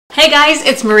Hey guys,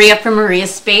 it's Maria from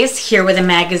Maria's Space here with a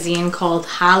magazine called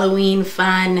Halloween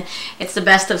Fun. It's the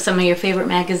best of some of your favorite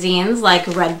magazines like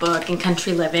Redbook and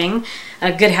Country Living.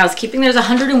 Good Housekeeping. There's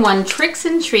 101 tricks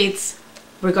and treats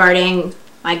regarding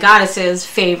my goddess's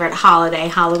favorite holiday,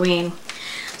 Halloween.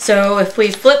 So if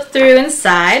we flip through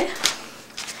inside,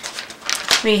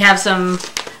 we have some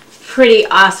pretty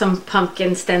awesome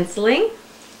pumpkin stenciling.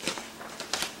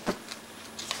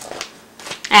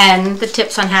 And the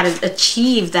tips on how to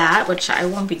achieve that, which I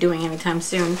won't be doing anytime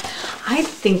soon. I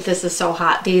think this is so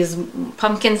hot. These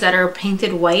pumpkins that are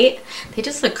painted white, they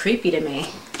just look creepy to me.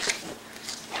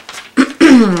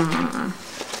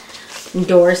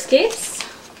 Doorscapes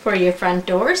for your front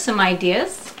door, some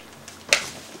ideas.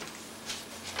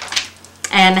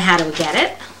 And how to get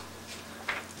it.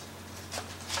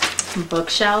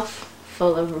 Bookshelf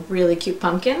full of a really cute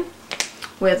pumpkin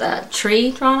with a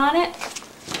tree drawn on it.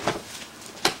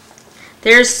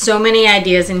 There's so many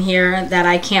ideas in here that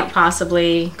I can't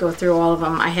possibly go through all of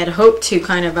them. I had hoped to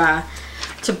kind of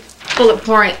to bullet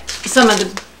point some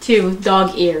of to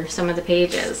dog ear some of the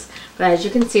pages. But as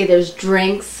you can see, there's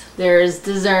drinks, there's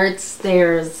desserts,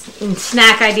 there's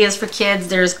snack ideas for kids,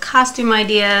 there's costume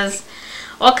ideas,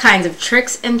 all kinds of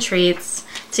tricks and treats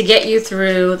to get you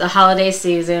through the holiday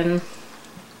season.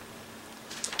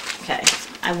 Okay,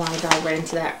 I want to dive right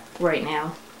into that right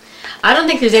now. I don't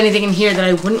think there's anything in here that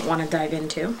I wouldn't want to dive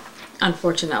into,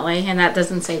 unfortunately, and that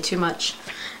doesn't say too much,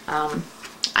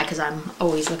 because I'm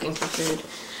always looking for food.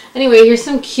 Anyway, here's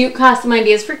some cute costume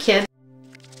ideas for kids.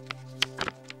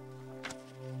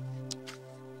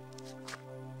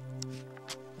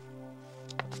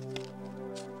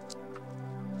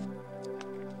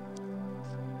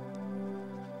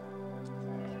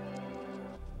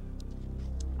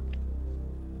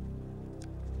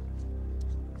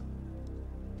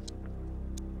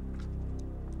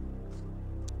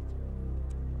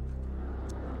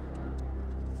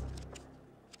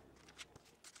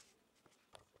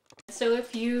 So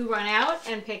if you run out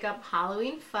and pick up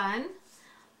Halloween Fun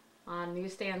on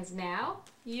newsstands now,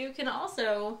 you can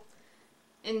also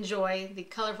enjoy the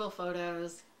colorful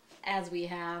photos as we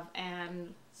have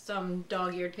and some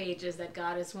dog-eared pages that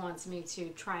Goddess wants me to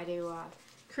try to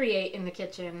create in the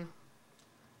kitchen.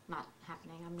 Not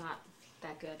happening. I'm not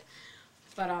that good.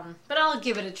 But I'll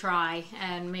give it a try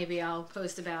and maybe I'll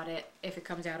post about it if it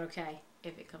comes out okay.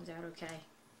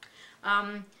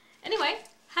 Anyway,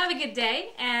 have a good day,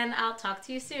 and I'll talk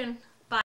to you soon.